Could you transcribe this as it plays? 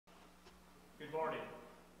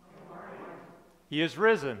He is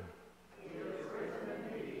risen.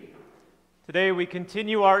 Today we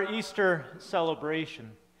continue our Easter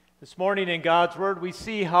celebration. This morning in God's Word we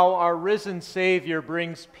see how our risen Savior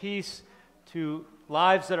brings peace to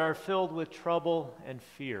lives that are filled with trouble and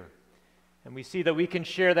fear. And we see that we can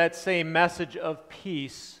share that same message of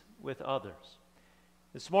peace with others.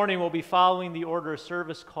 This morning we'll be following the order of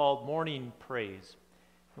service called Morning Praise.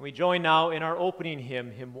 And we join now in our opening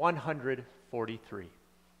hymn, hymn 143.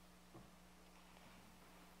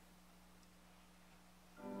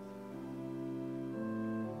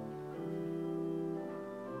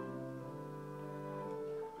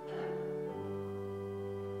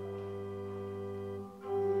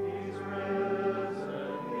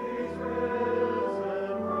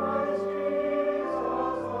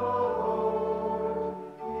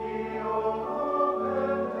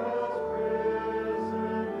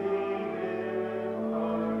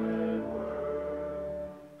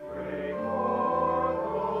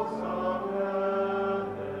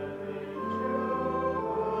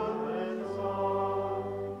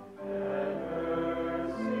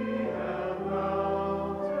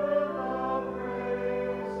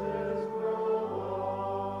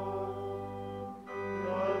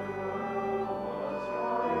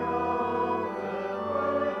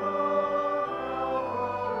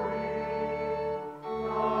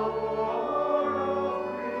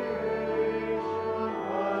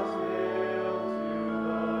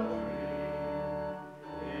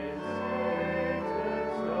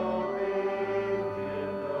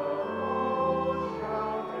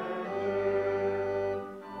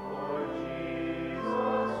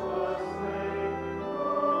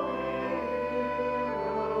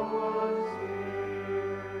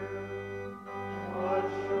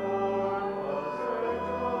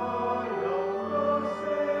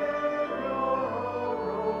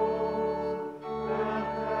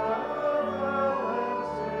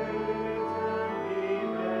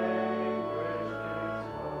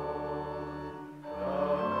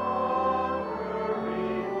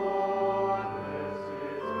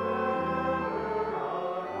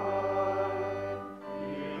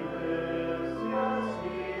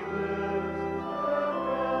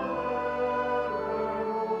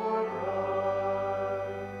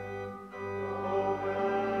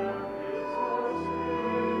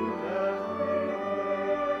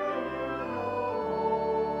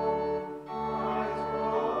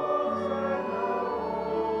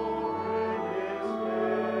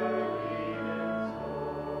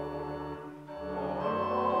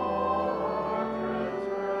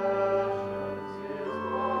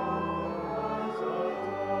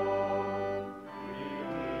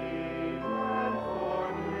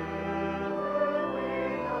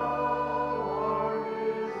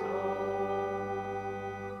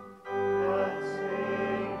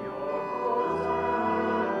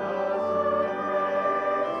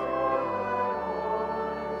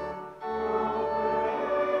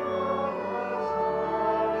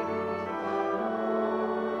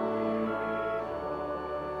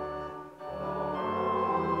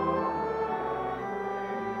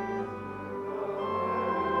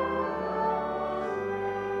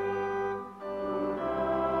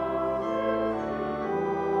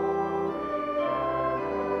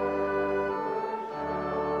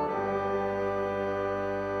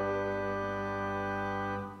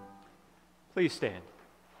 Please stand.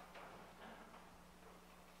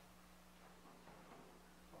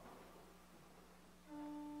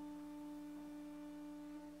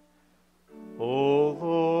 O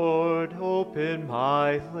Lord, open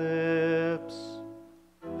my lips,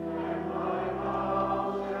 and my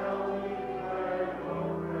mouth shall declare your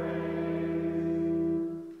praise.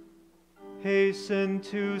 Hasten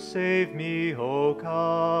to save me, O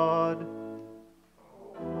God.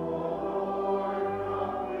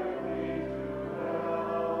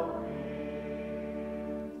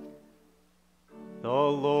 The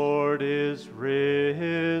Lord is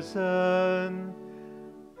risen.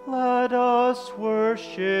 Let us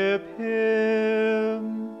worship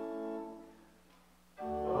him.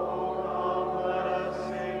 Oh, come, let us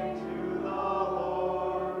sing to the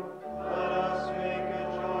Lord. Let us make a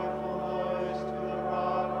joyful noise to the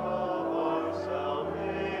rock of our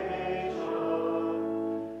salvation.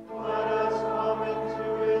 Let us come into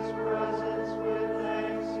his presence with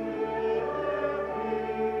thanksgiving.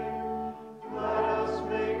 Let us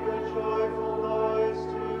make a joyful noise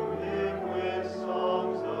to him with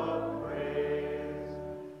songs of praise.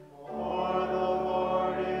 For the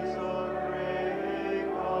Lord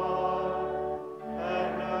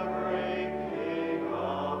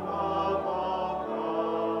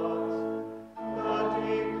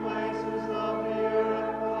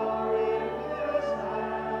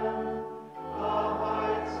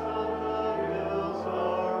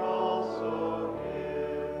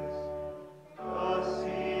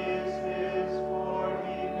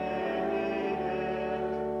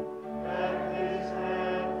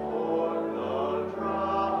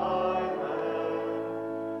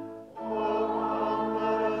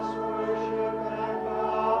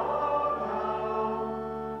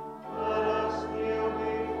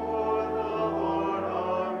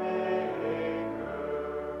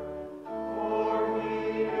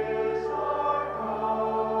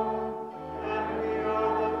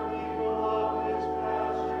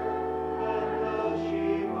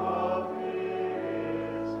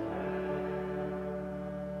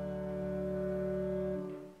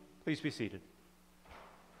Please be seated.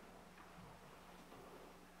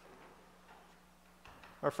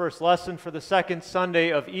 Our first lesson for the second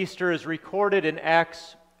Sunday of Easter is recorded in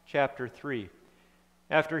Acts chapter 3.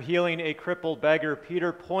 After healing a crippled beggar,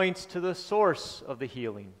 Peter points to the source of the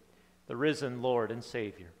healing, the risen Lord and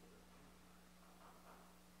Savior.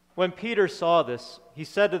 When Peter saw this, he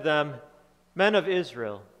said to them, "Men of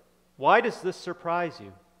Israel, why does this surprise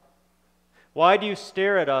you? Why do you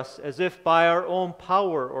stare at us as if by our own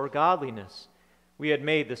power or godliness we had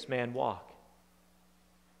made this man walk?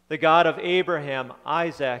 The God of Abraham,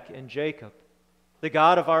 Isaac, and Jacob, the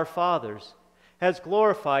God of our fathers, has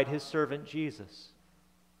glorified his servant Jesus.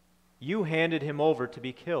 You handed him over to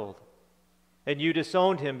be killed, and you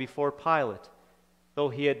disowned him before Pilate, though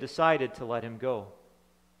he had decided to let him go.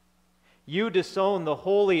 You disowned the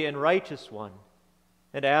holy and righteous one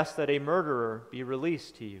and asked that a murderer be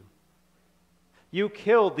released to you. You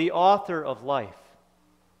killed the author of life,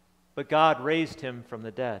 but God raised him from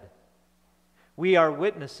the dead. We are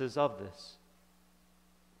witnesses of this.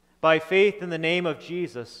 By faith in the name of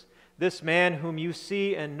Jesus, this man whom you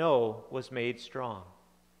see and know was made strong.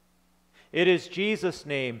 It is Jesus'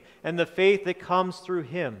 name and the faith that comes through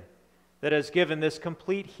him that has given this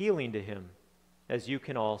complete healing to him, as you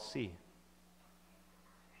can all see.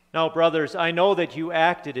 Now, brothers, I know that you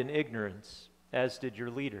acted in ignorance, as did your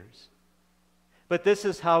leaders. But this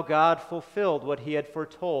is how God fulfilled what he had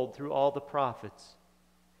foretold through all the prophets,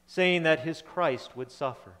 saying that his Christ would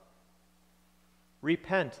suffer.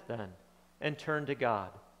 Repent, then, and turn to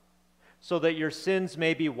God, so that your sins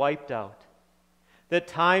may be wiped out, that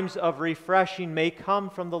times of refreshing may come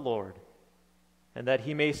from the Lord, and that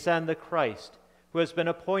he may send the Christ who has been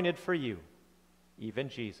appointed for you, even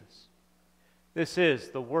Jesus." This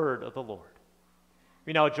is the word of the Lord.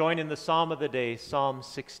 We now join in the psalm of the day, Psalm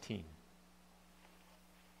 16.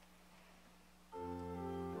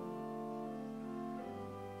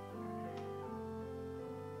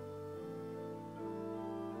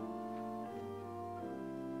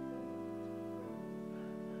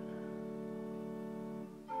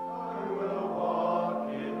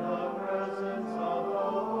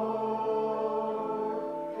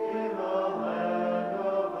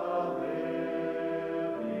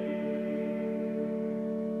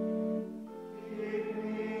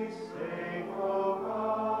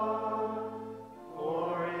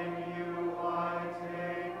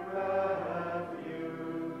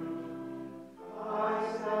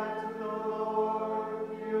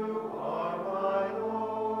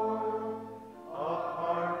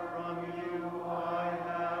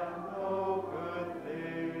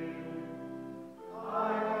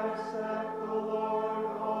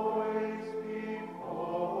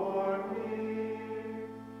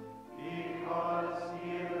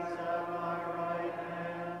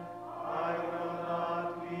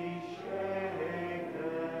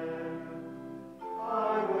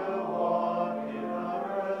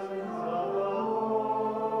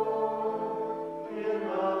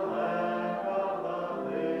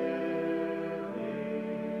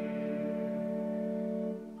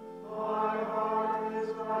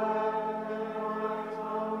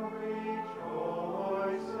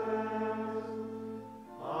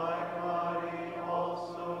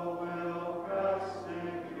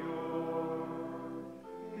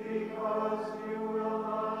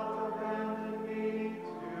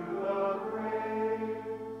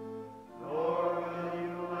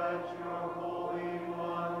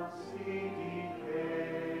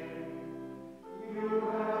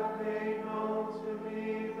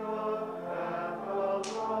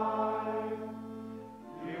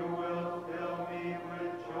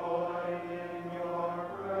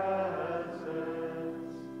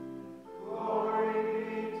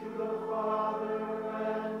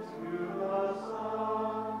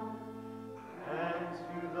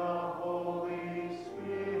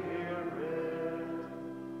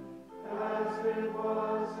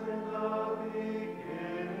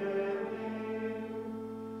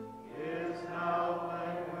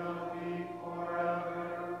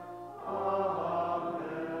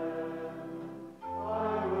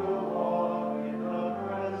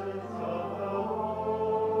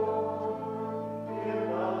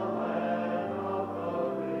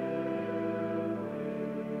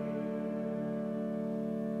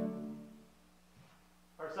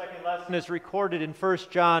 Lesson is recorded in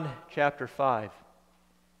 1 John chapter 5.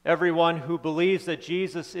 Everyone who believes that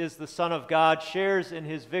Jesus is the Son of God shares in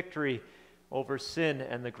his victory over sin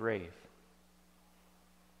and the grave.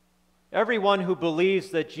 Everyone who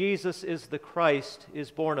believes that Jesus is the Christ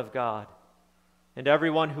is born of God, and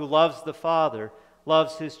everyone who loves the Father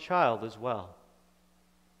loves his child as well.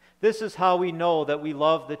 This is how we know that we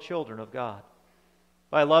love the children of God,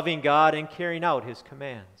 by loving God and carrying out His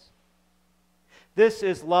commands. This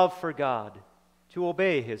is love for God, to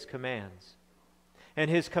obey His commands. And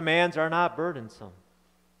His commands are not burdensome,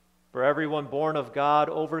 for everyone born of God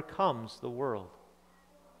overcomes the world.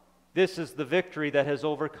 This is the victory that has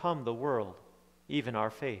overcome the world, even our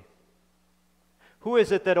faith. Who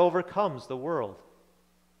is it that overcomes the world?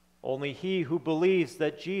 Only he who believes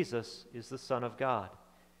that Jesus is the Son of God.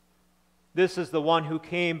 This is the one who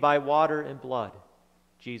came by water and blood,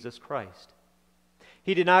 Jesus Christ.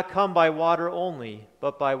 He did not come by water only,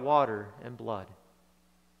 but by water and blood.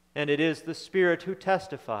 And it is the Spirit who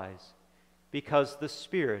testifies, because the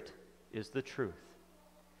Spirit is the truth.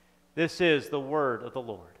 This is the word of the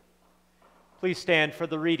Lord. Please stand for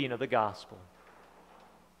the reading of the gospel.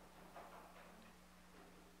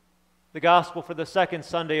 The gospel for the second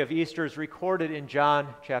Sunday of Easter is recorded in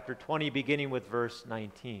John chapter 20, beginning with verse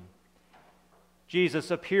 19.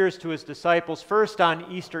 Jesus appears to his disciples first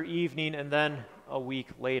on Easter evening and then a week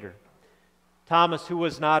later. Thomas, who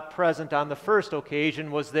was not present on the first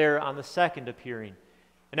occasion, was there on the second appearing.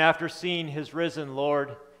 And after seeing his risen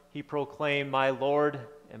Lord, he proclaimed, "My Lord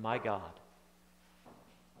and my God."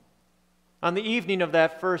 On the evening of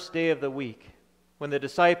that first day of the week, when the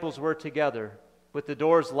disciples were together, with the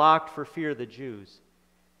doors locked for fear of the Jews,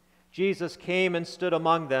 Jesus came and stood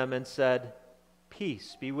among them and said,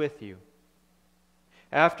 "Peace be with you."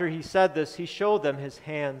 After he said this, he showed them his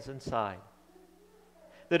hands and side.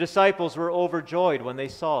 The disciples were overjoyed when they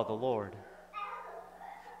saw the Lord.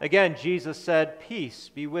 Again, Jesus said, "Peace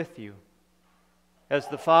be with you. As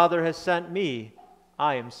the Father has sent me,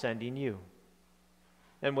 I am sending you."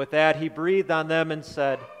 And with that, he breathed on them and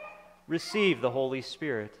said, "Receive the Holy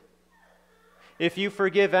Spirit. If you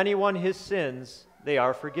forgive anyone his sins, they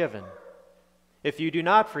are forgiven. If you do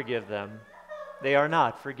not forgive them, they are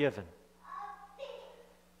not forgiven."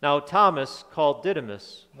 Now Thomas, called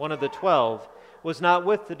Didymus, one of the 12, was not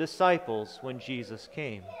with the disciples when Jesus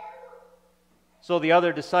came. So the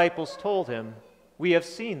other disciples told him, "We have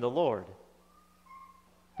seen the Lord."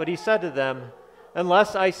 But he said to them,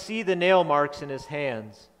 "Unless I see the nail marks in his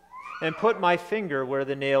hands, and put my finger where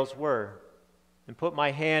the nails were, and put my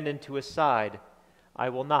hand into his side, I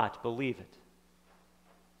will not believe it."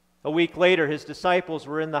 A week later, his disciples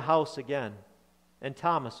were in the house again, and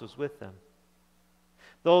Thomas was with them.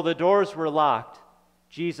 Though the doors were locked,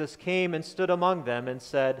 Jesus came and stood among them and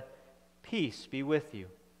said, "Peace be with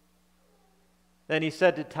you." Then he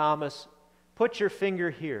said to Thomas, "Put your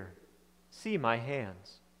finger here. See my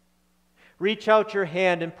hands. Reach out your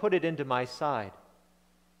hand and put it into my side.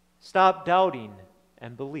 Stop doubting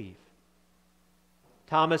and believe."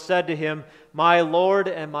 Thomas said to him, "My Lord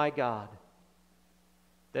and my God."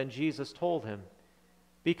 Then Jesus told him,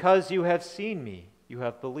 "Because you have seen me, you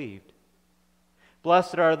have believed.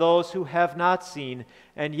 Blessed are those who have not seen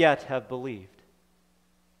and yet have believed."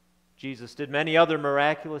 Jesus did many other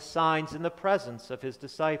miraculous signs in the presence of his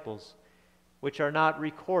disciples, which are not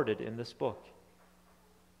recorded in this book.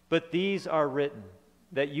 But these are written,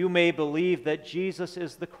 that you may believe that Jesus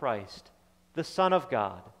is the Christ, the Son of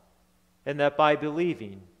God, and that by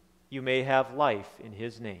believing you may have life in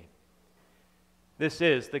his name. This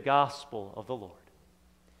is the gospel of the Lord.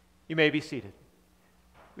 You may be seated.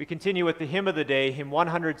 We continue with the hymn of the day, hymn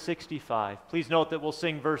 165. Please note that we'll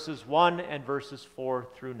sing verses 1 and verses 4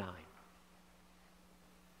 through 9.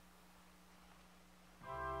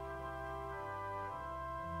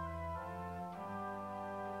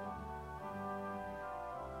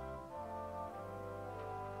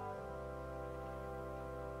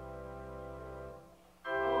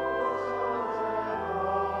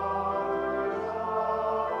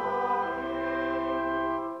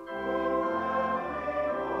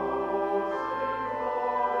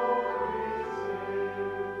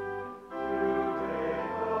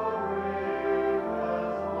 Today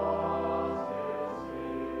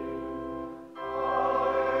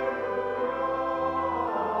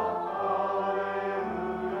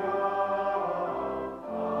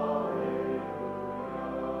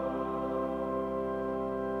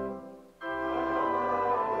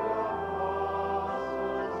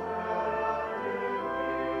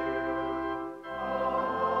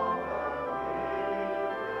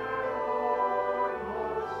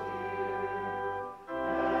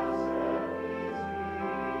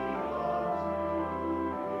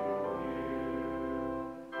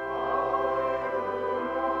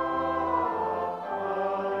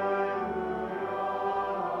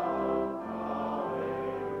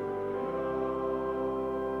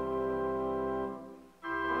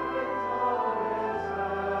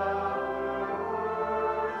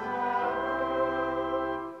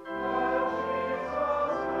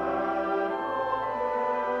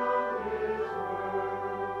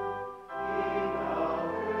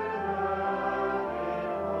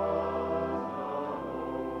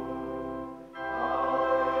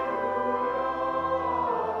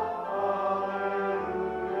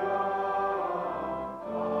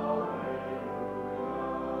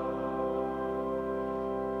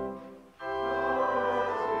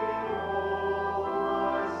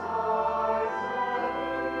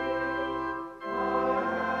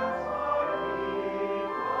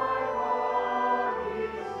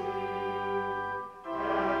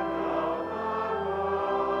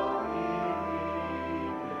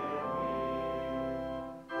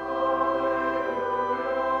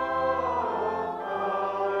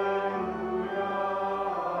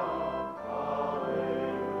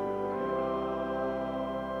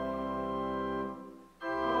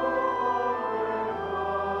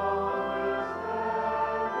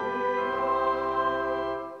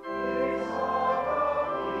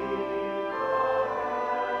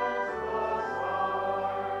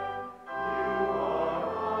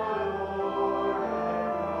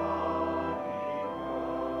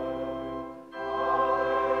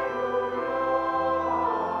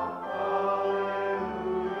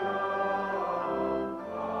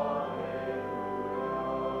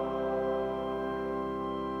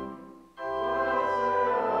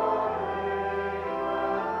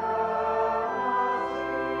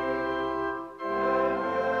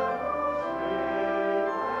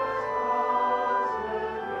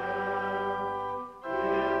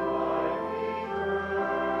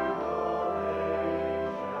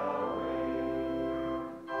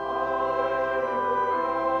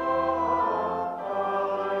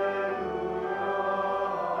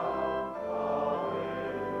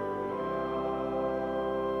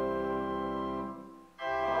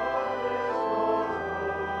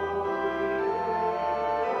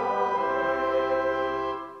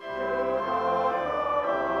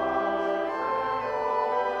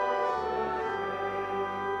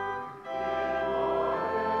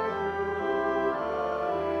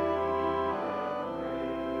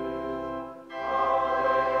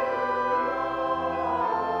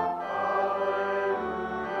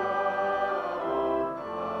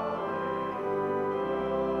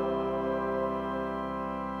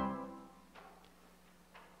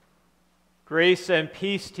Grace and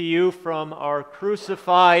peace to you from our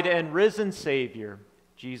crucified and risen Savior,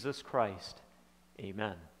 Jesus Christ.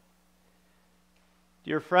 Amen.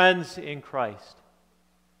 Dear friends in Christ,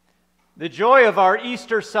 the joy of our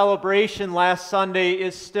Easter celebration last Sunday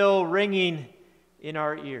is still ringing in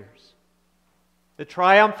our ears. The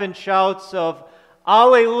triumphant shouts of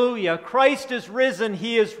Alleluia, Christ is risen,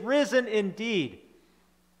 He is risen indeed,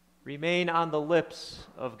 remain on the lips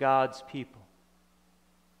of God's people.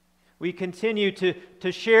 We continue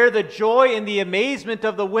to share the joy and the amazement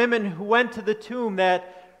of the women who went to the tomb that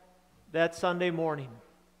Sunday morning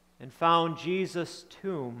and found Jesus'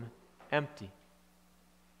 tomb empty.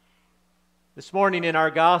 This morning in our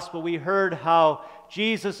gospel, we heard how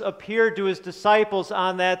Jesus appeared to his disciples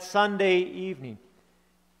on that Sunday evening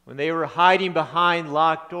when they were hiding behind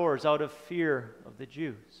locked doors out of fear of the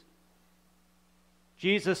Jews.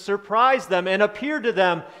 Jesus surprised them and appeared to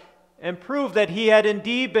them and proved that he had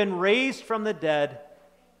indeed been raised from the dead,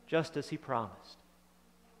 just as he promised.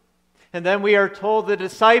 And then we are told the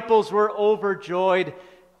disciples were overjoyed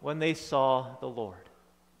when they saw the Lord.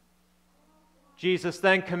 Jesus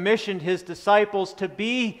then commissioned his disciples to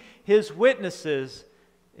be his witnesses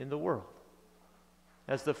in the world.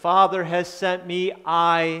 As the Father has sent me,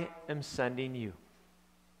 I am sending you.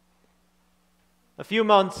 A few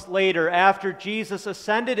months later, after Jesus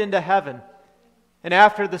ascended into heaven, and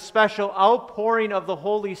after the special outpouring of the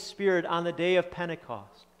Holy Spirit on the day of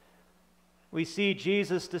Pentecost, we see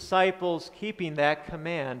Jesus' disciples keeping that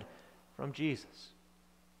command from Jesus.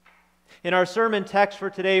 In our sermon text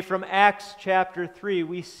for today from Acts chapter 3,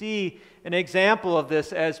 we see an example of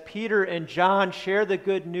this as Peter and John share the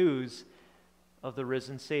good news of the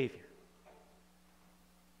risen Savior.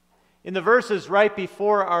 In the verses right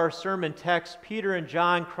before our sermon text, Peter and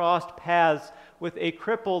John crossed paths with a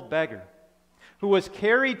crippled beggar who was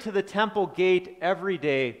carried to the temple gate every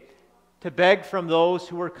day to beg from those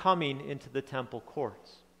who were coming into the temple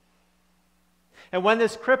courts. And when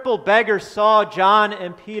this crippled beggar saw John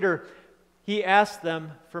and Peter, he asked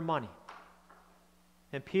them for money.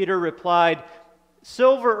 And Peter replied,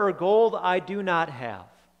 "Silver or gold I do not have,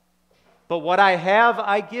 but what I have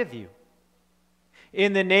I give you.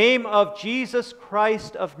 In the name of Jesus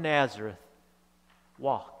Christ of Nazareth,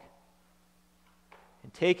 walk."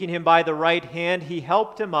 And taking him by the right hand, he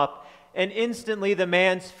helped him up, and instantly the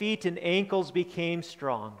man's feet and ankles became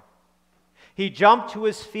strong. He jumped to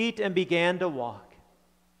his feet and began to walk.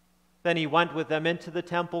 Then he went with them into the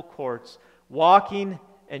temple courts, walking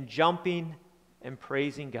and jumping and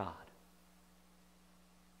praising God.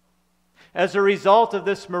 As a result of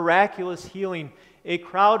this miraculous healing, a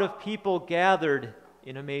crowd of people gathered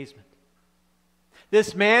in amazement.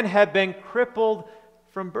 This man had been crippled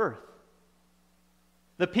from birth.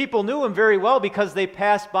 The people knew him very well because they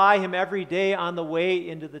passed by him every day on the way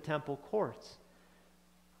into the temple courts.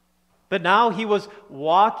 But now he was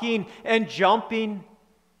walking and jumping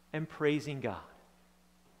and praising God.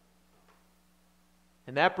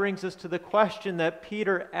 And that brings us to the question that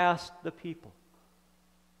Peter asked the people.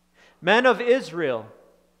 Men of Israel,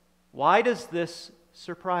 why does this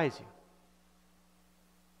surprise you?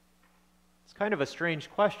 It's kind of a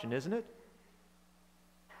strange question, isn't it?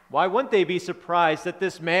 Why wouldn't they be surprised that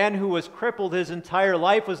this man who was crippled his entire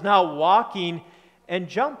life was now walking and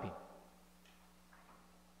jumping?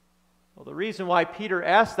 Well, the reason why Peter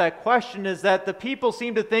asked that question is that the people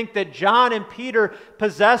seem to think that John and Peter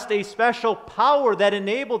possessed a special power that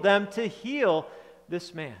enabled them to heal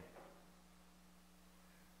this man.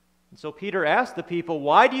 And so Peter asked the people,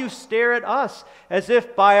 "Why do you stare at us as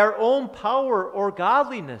if by our own power or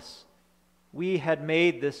godliness we had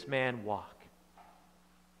made this man walk?"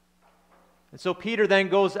 And so Peter then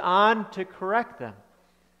goes on to correct them.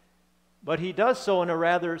 But he does so in a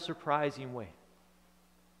rather surprising way.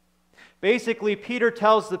 Basically, Peter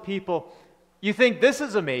tells the people, you think this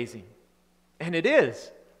is amazing, and it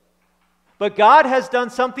is. But God has done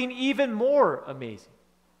something even more amazing.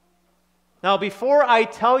 Now, before I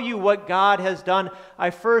tell you what God has done, I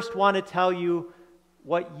first want to tell you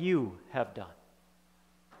what you have done.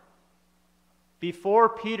 Before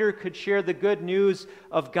Peter could share the good news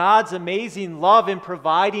of God's amazing love in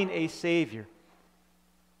providing a Savior,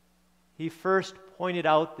 he first pointed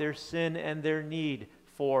out their sin and their need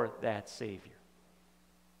for that Savior.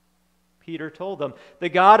 Peter told them, the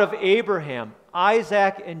God of Abraham,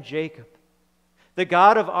 Isaac, and Jacob, the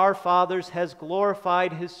God of our fathers, has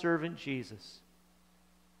glorified his servant Jesus.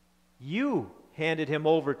 You handed him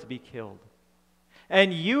over to be killed,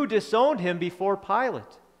 and you disowned him before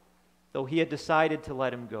Pilate, though he had decided to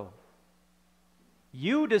let him go.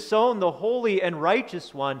 You disowned the holy and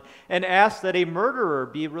righteous one and asked that a murderer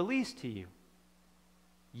be released to you.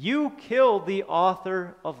 You killed the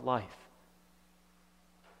author of life.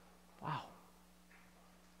 Wow.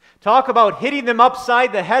 Talk about hitting them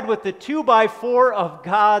upside the head with the 2x4 of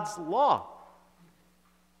God's law.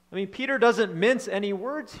 I mean, Peter doesn't mince any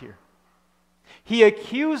words here. He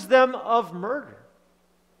accused them of murder.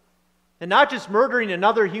 And not just murdering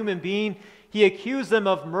another human being, he accused them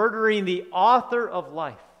of murdering the author of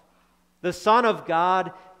life, the Son of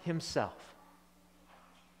God himself.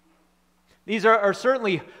 These are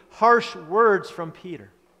certainly harsh words from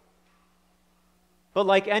Peter. But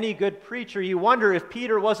like any good preacher, you wonder if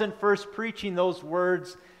Peter wasn't first preaching those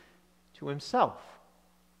words to himself.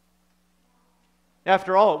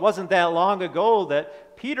 After all, it wasn't that long ago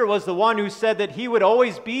that Peter was the one who said that he would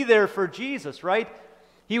always be there for Jesus, right?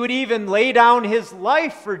 He would even lay down his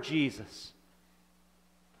life for Jesus.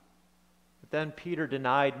 But then Peter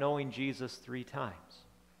denied knowing Jesus 3 times.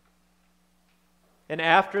 And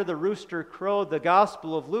after the rooster crowed, the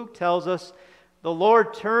Gospel of Luke tells us the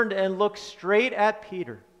Lord turned and looked straight at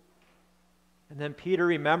Peter. And then Peter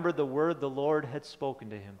remembered the word the Lord had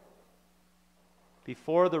spoken to him.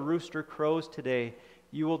 Before the rooster crows today,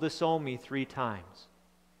 you will disown me 3 times.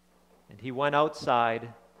 And he went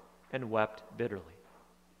outside and wept bitterly.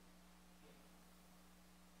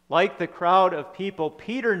 Like the crowd of people,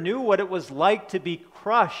 Peter knew what it was like to be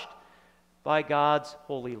crushed by God's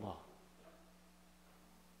holy law.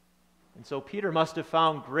 And so Peter must have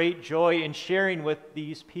found great joy in sharing with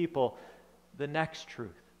these people the next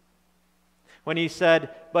truth. When he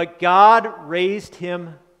said, "But God raised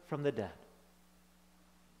him from the dead."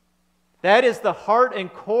 That is the heart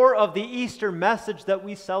and core of the Easter message that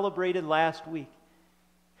we celebrated last week,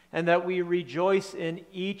 and that we rejoice in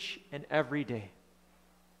each and every day.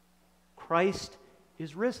 Christ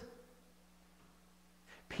is risen.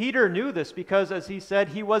 Peter knew this because, as he said,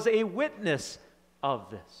 he was a witness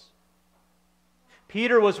of this.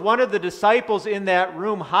 Peter was one of the disciples in that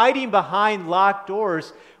room, hiding behind locked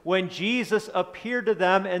doors, when Jesus appeared to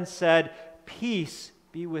them and said, "Peace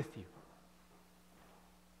be with you."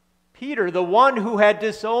 Peter, the one who had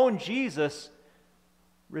disowned Jesus,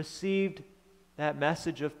 received that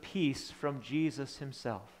message of peace from Jesus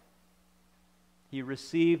himself. He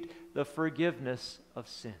received the forgiveness of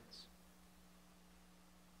sins.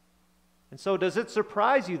 And so does it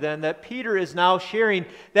surprise you then that Peter is now sharing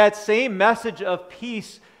that same message of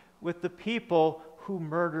peace with the people who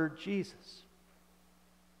murdered Jesus?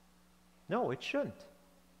 No, it shouldn't.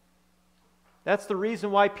 That's the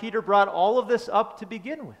reason why Peter brought all of this up to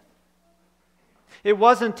begin with. It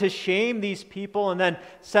wasn't to shame these people and then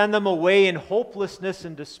send them away in hopelessness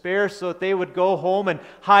and despair so that they would go home and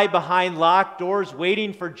hide behind locked doors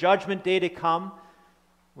waiting for Judgment Day to come,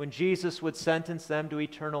 when Jesus would sentence them to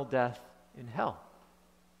eternal death in hell.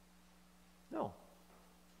 No.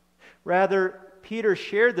 Rather, Peter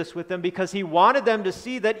shared this with them because he wanted them to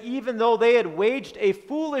see that even though they had waged a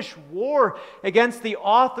foolish war against the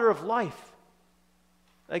author of life,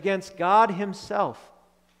 against God himself,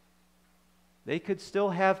 they could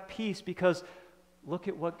still have peace because look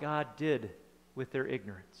at what God did with their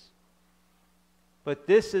ignorance. But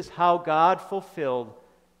this is how God fulfilled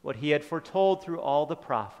what he had foretold through all the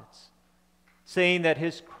prophets, saying that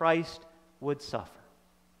his Christ would suffer.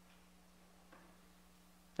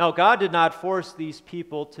 Now, God did not force these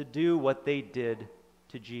people to do what they did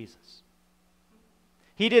to Jesus.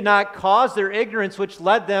 He did not cause their ignorance, which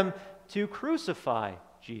led them to crucify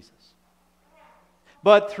Jesus.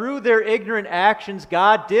 But through their ignorant actions,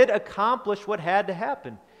 God did accomplish what had to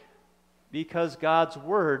happen, because God's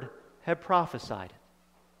word had prophesied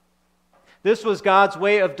it. This was God's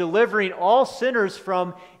way of delivering all sinners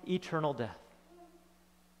from eternal death.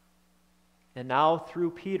 And now,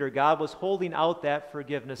 through Peter, God was holding out that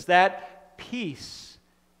forgiveness, that peace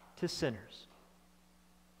to sinners.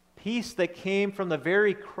 Peace that came from the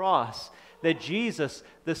very cross that Jesus,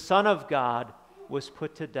 the Son of God, was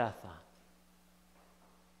put to death on.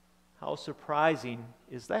 How surprising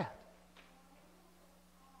is that?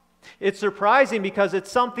 It's surprising because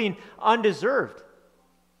it's something undeserved.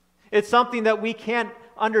 It's something that we can't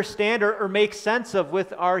understand or make sense of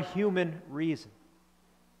with our human reason.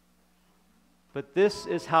 But this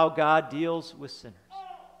is how God deals with sinners.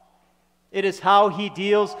 It is how he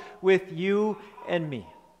deals with you and me.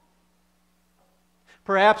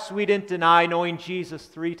 Perhaps we didn't deny knowing Jesus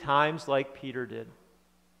 3 times like Peter did,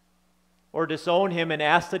 or disown him and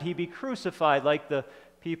ask that he be crucified like the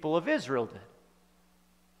people of Israel did.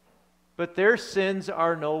 But their sins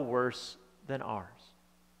are no worse than ours.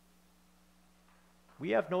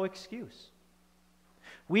 We have no excuse.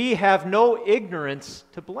 We have no ignorance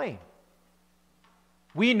to blame.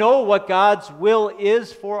 We know what God's will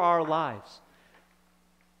is for our lives.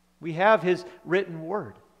 We have His written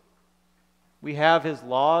word. We have His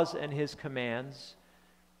laws and His commands,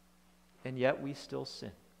 and yet we still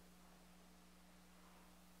sin.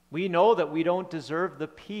 We know that we don't deserve the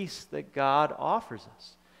peace that God offers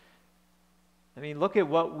us. I mean, look at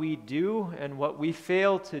what we do and what we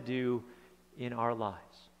fail to do in our lives.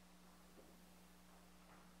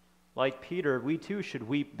 Like Peter, we too should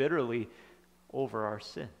weep bitterly over our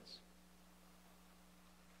sins.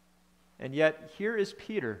 And yet, here is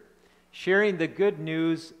Peter sharing the good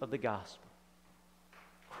news of the gospel.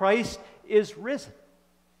 Christ is risen.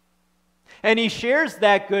 And he shares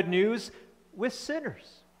that good news with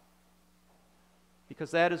sinners.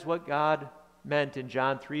 Because that is what God meant in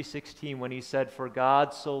John 3:16 when he said, "For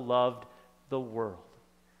God so loved the world."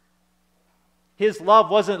 His love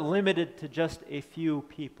wasn't limited to just a few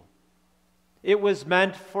people. It was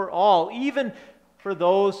meant for all, even for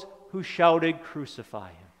those who shouted, "Crucify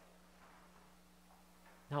him."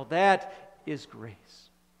 Now that is grace.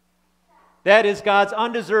 That is God's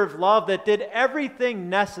undeserved love that did everything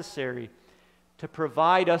necessary to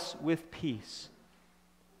provide us with peace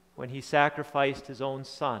when he sacrificed his own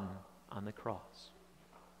Son on the cross.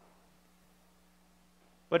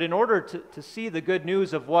 But in order to see the good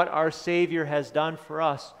news of what our Savior has done for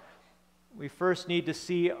us, we first need to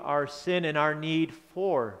see our sin and our need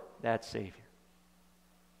for that Savior.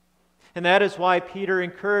 And that is why Peter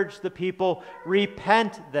encouraged the people,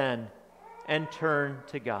 "Repent then and turn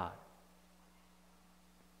to God."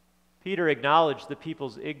 Peter acknowledged the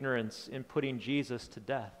people's ignorance in putting Jesus to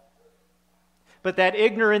death. But that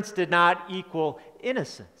ignorance did not equal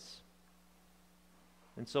innocence.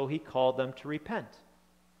 And so he called them to repent,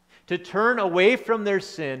 to turn away from their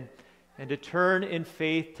sin, and to turn in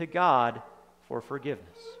faith to God for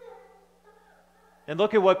forgiveness. And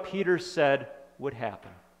look at what Peter said would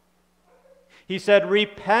happen. He said,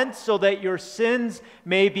 "Repent so that your sins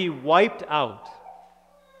may be wiped out."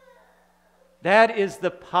 That is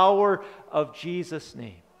the power of Jesus'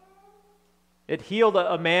 name. It healed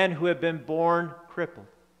a man who had been born crippled.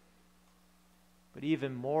 But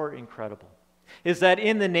even more incredible is that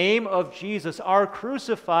in the name of Jesus, our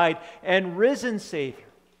crucified and risen Savior,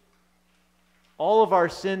 all of our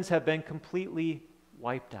sins have been completely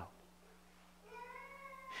wiped out.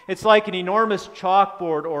 It's like an enormous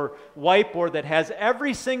chalkboard or whiteboard that has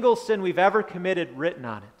every single sin we've ever committed written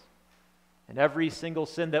on it, and every single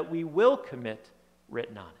sin that we will commit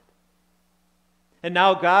written on it. And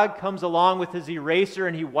now God comes along with his eraser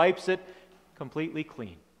and he wipes it completely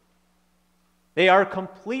clean. They are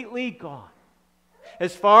completely gone,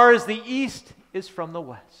 as far as the east is from the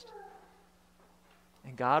west.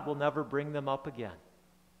 And God will never bring them up again,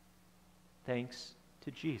 thanks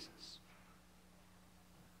to Jesus.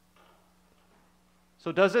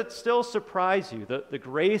 So does it still surprise you, the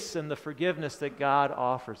grace and the forgiveness that God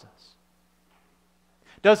offers us?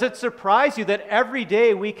 Does it surprise you that every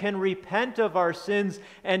day we can repent of our sins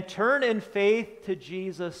and turn in faith to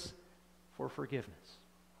Jesus for forgiveness?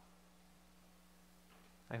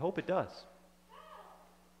 I hope it does.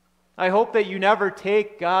 I hope that you never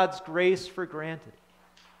take God's grace for granted.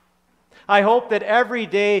 I hope that every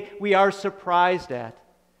day we are surprised at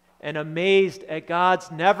and amazed at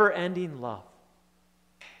God's never-ending love,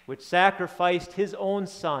 which sacrificed his own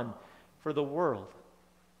Son for the world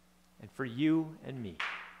and for you and me.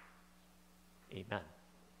 Amen.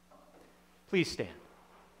 Please stand.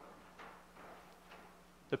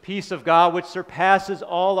 The peace of God, which surpasses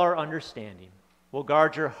all our understanding, will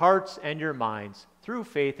guard your hearts and your minds through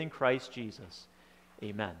faith in Christ Jesus.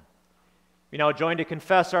 Amen. We now join to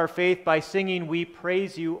confess our faith by singing, "We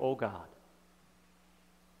Praise You, O God."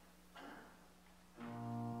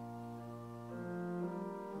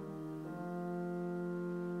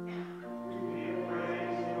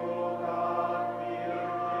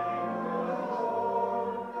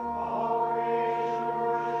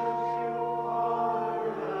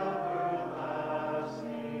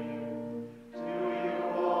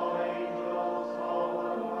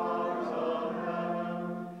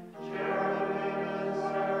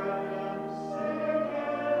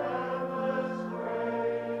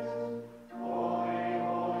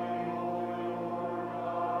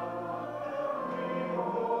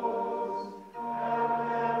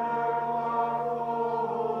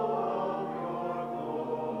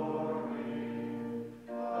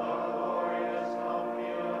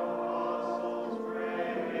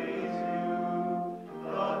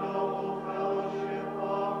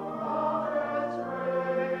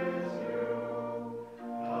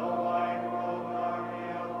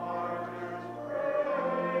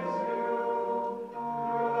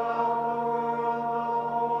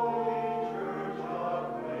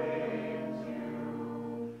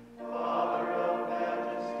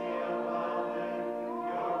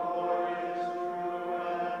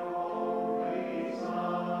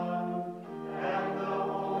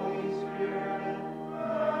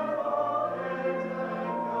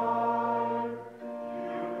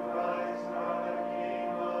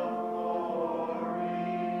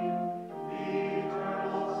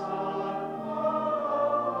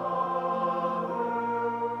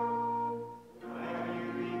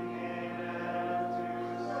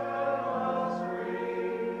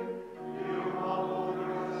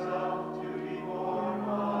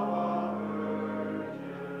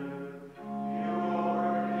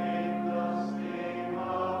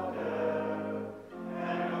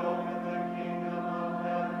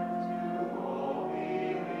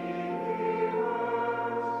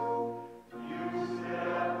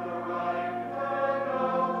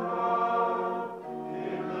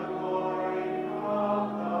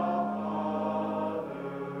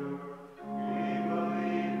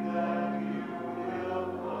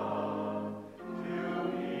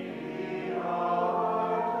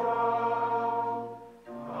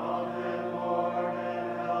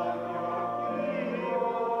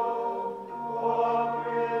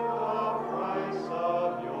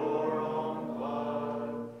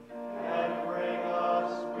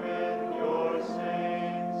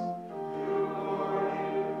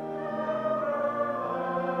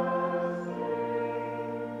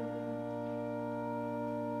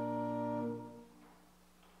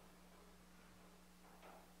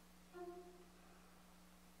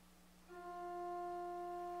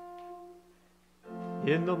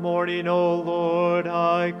 In the morning, O Lord,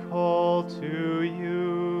 I call to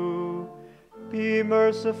you. Be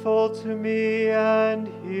merciful to me and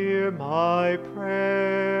hear my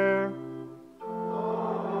prayer.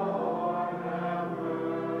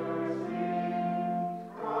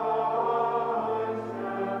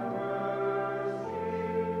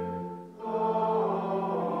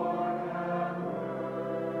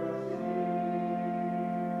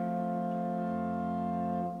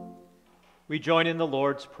 We join in the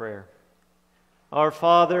Lord's Prayer. Our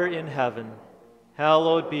Father in heaven,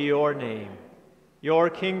 hallowed be your name. Your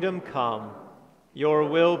kingdom come, your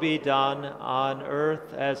will be done on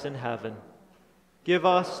earth as in heaven. Give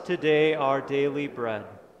us today our daily bread.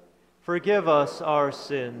 Forgive us our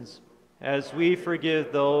sins, as we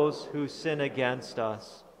forgive those who sin against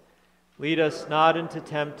us. Lead us not into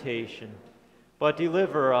temptation, but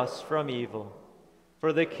deliver us from evil.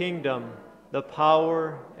 For the kingdom, the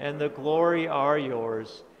power, and the glory are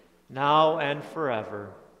yours, now and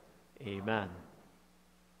forever. Amen.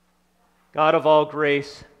 God of all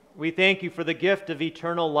grace, we thank you for the gift of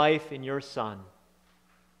eternal life in your Son.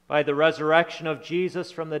 By the resurrection of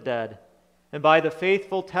Jesus from the dead, and by the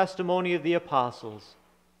faithful testimony of the apostles,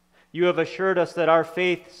 you have assured us that our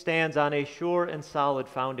faith stands on a sure and solid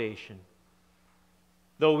foundation.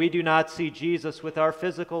 Though we do not see Jesus with our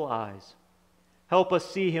physical eyes, help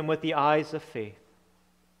us see him with the eyes of faith.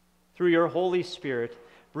 Through your Holy Spirit,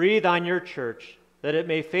 breathe on your church that it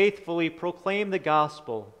may faithfully proclaim the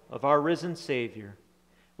gospel of our risen Savior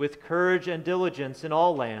with courage and diligence in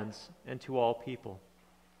all lands and to all people.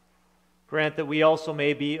 Grant that we also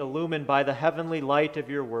may be illumined by the heavenly light of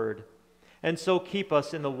your word, and so keep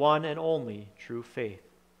us in the one and only true faith.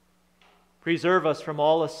 Preserve us from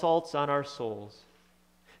all assaults on our souls.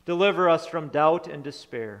 Deliver us from doubt and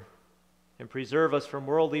despair, and preserve us from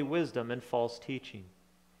worldly wisdom and false teaching.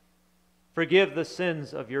 Forgive the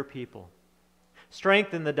sins of your people.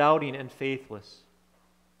 Strengthen the doubting and faithless.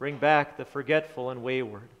 Bring back the forgetful and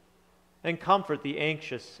wayward, and comfort the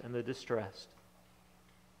anxious and the distressed.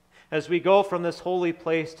 As we go from this holy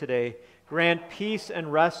place today, grant peace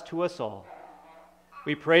and rest to us all.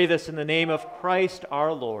 We pray this in the name of Christ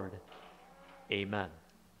our Lord. Amen.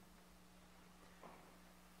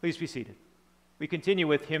 Please be seated. We continue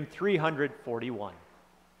with hymn 341.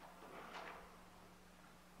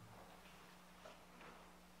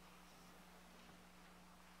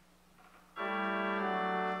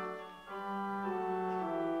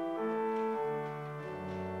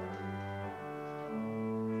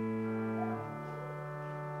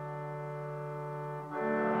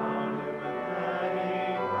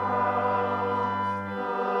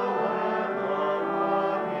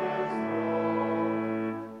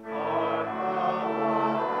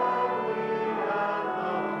 Our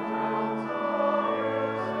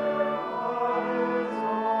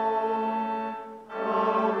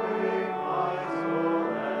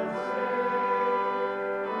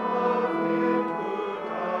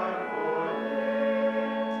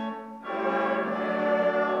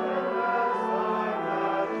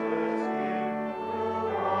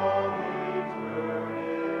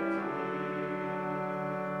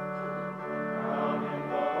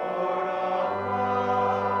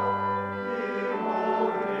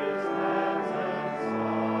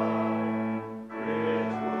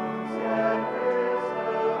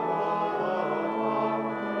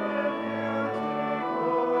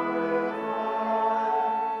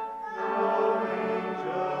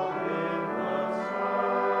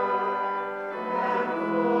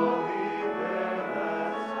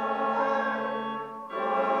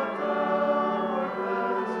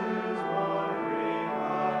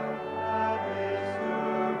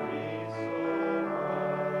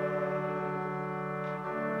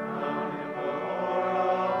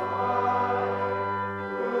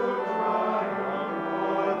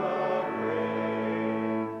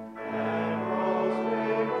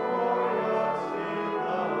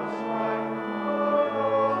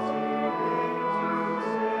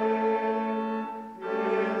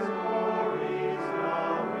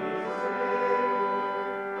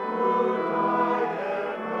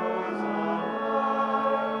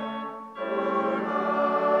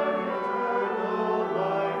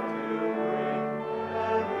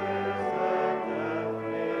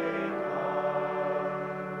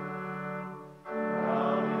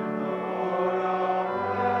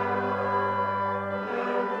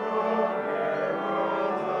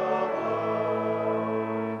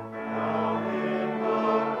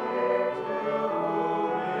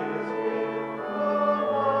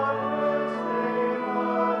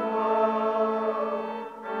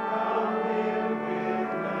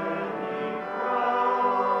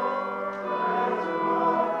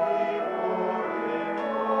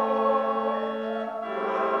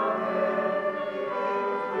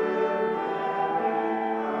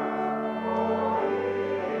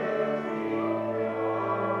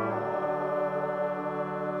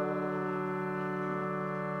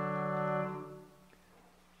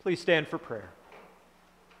Please stand for prayer.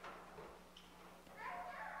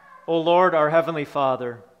 O Lord, our heavenly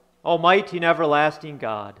Father, almighty and everlasting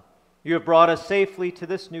God, you have brought us safely to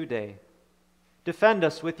this new day. Defend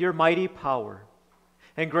us with your mighty power,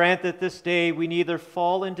 and grant that this day we neither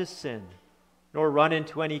fall into sin nor run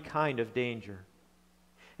into any kind of danger.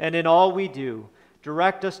 And in all we do,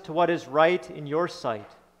 direct us to what is right in your sight,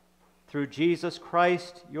 through Jesus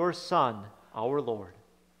Christ, your Son, our Lord.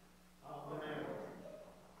 Amen.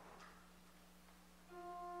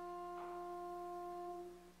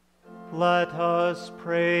 Let us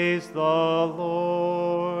praise the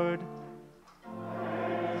Lord.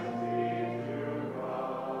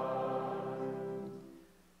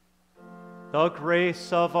 The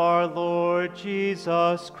grace of our Lord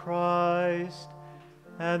Jesus Christ,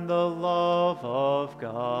 and the love of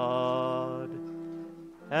God,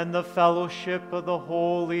 and the fellowship of the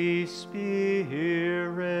Holy Spirit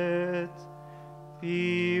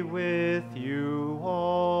be with you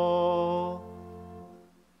all.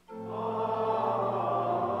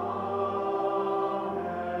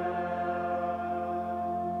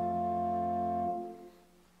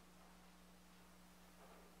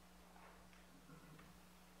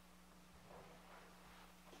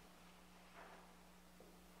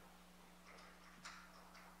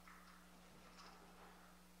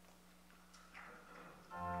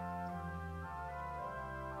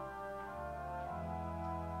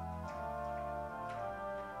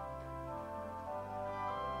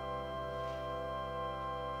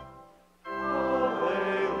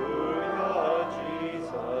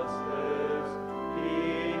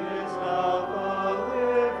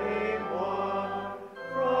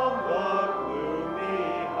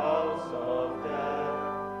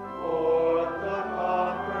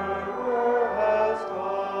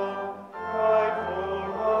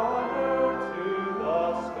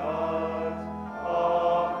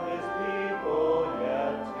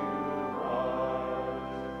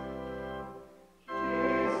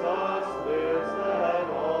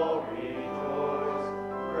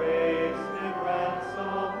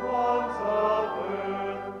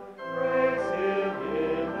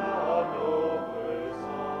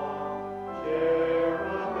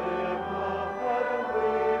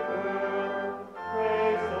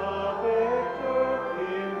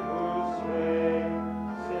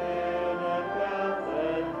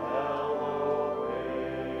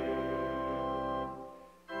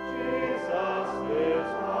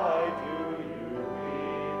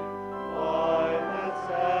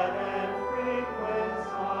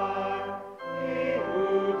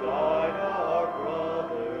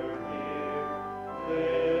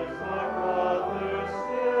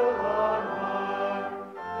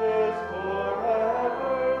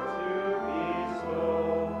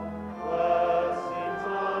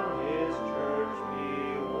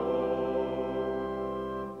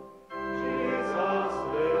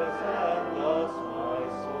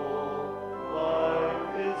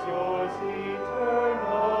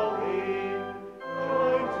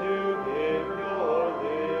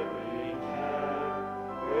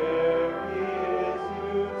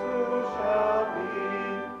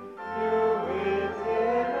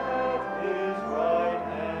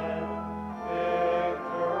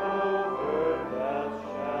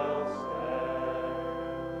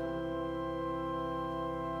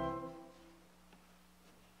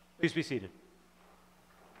 Please be seated.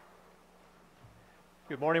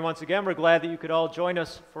 Good morning once again. We're glad that you could all join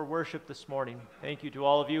us for worship this morning. Thank you to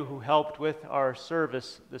all of you who helped with our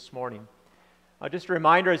service this morning. Just a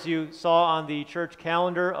reminder, as you saw on the church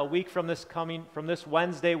calendar, a week from this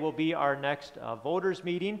Wednesday will be our next voters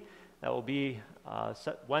meeting. That will be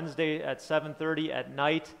Wednesday at 7:30 at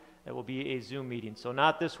night. It will be a Zoom meeting. So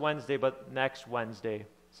not this Wednesday, but next Wednesday,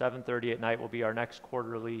 7:30 at night will be our next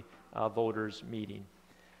quarterly voters meeting.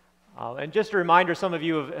 And just a reminder, some of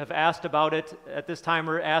you have asked about it. At this time,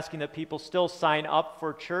 we're asking that people still sign up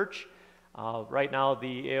for church. Right now,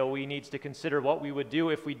 the AOE needs to consider what we would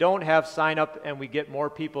do if we don't have sign up and we get more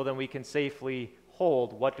people than we can safely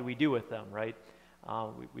hold. What do we do with them, right?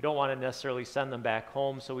 We don't want to necessarily send them back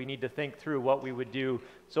home, so we need to think through what we would do.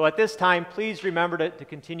 So at this time, please remember to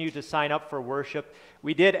continue to sign up for worship.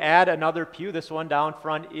 We did add another pew. This one down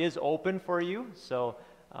front is open for you, so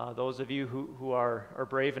those of you who are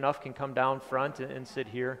brave enough can come down front and sit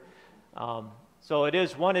here. So it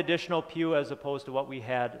is one additional pew as opposed to what we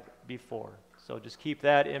had before. So just keep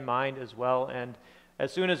that in mind as well. And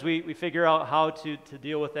as soon as we figure out how to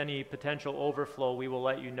deal with any potential overflow, we will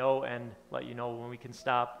let you know and let you know when we can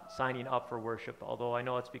stop signing up for worship. Although I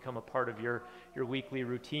know it's become a part of your weekly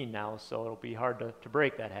routine now, so it'll be hard to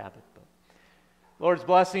break that habit. But Lord's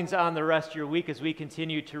blessings on the rest of your week as we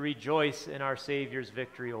continue to rejoice in our Savior's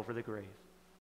victory over the grave.